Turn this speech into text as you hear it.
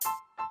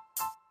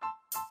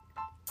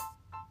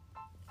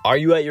Are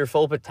you at your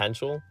full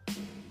potential?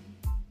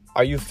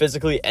 Are you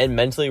physically and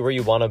mentally where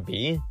you want to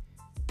be?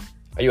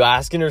 Are you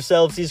asking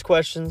yourselves these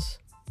questions?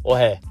 Well,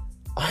 hey,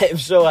 I am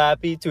so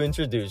happy to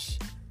introduce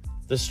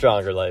The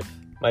Stronger Life,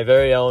 my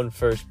very own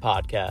first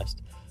podcast.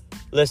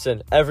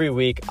 Listen, every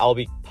week I'll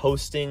be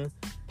posting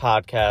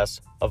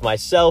podcasts of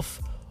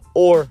myself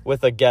or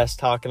with a guest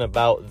talking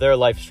about their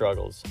life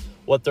struggles,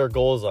 what their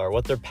goals are,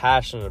 what they're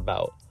passionate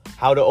about,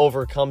 how to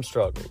overcome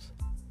struggles.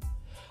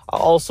 I'll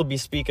also be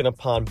speaking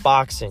upon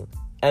boxing,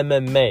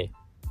 MMA,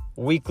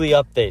 weekly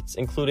updates,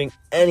 including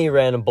any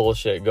random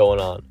bullshit going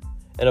on.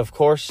 And of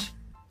course,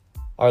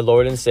 our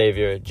Lord and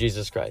Savior,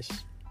 Jesus Christ.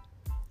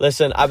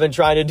 Listen, I've been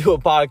trying to do a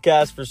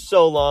podcast for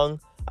so long.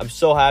 I'm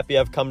so happy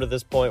I've come to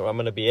this point where I'm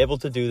going to be able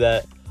to do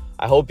that.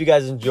 I hope you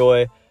guys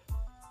enjoy.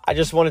 I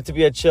just want it to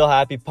be a chill,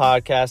 happy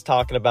podcast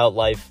talking about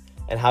life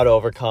and how to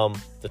overcome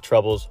the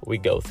troubles we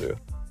go through.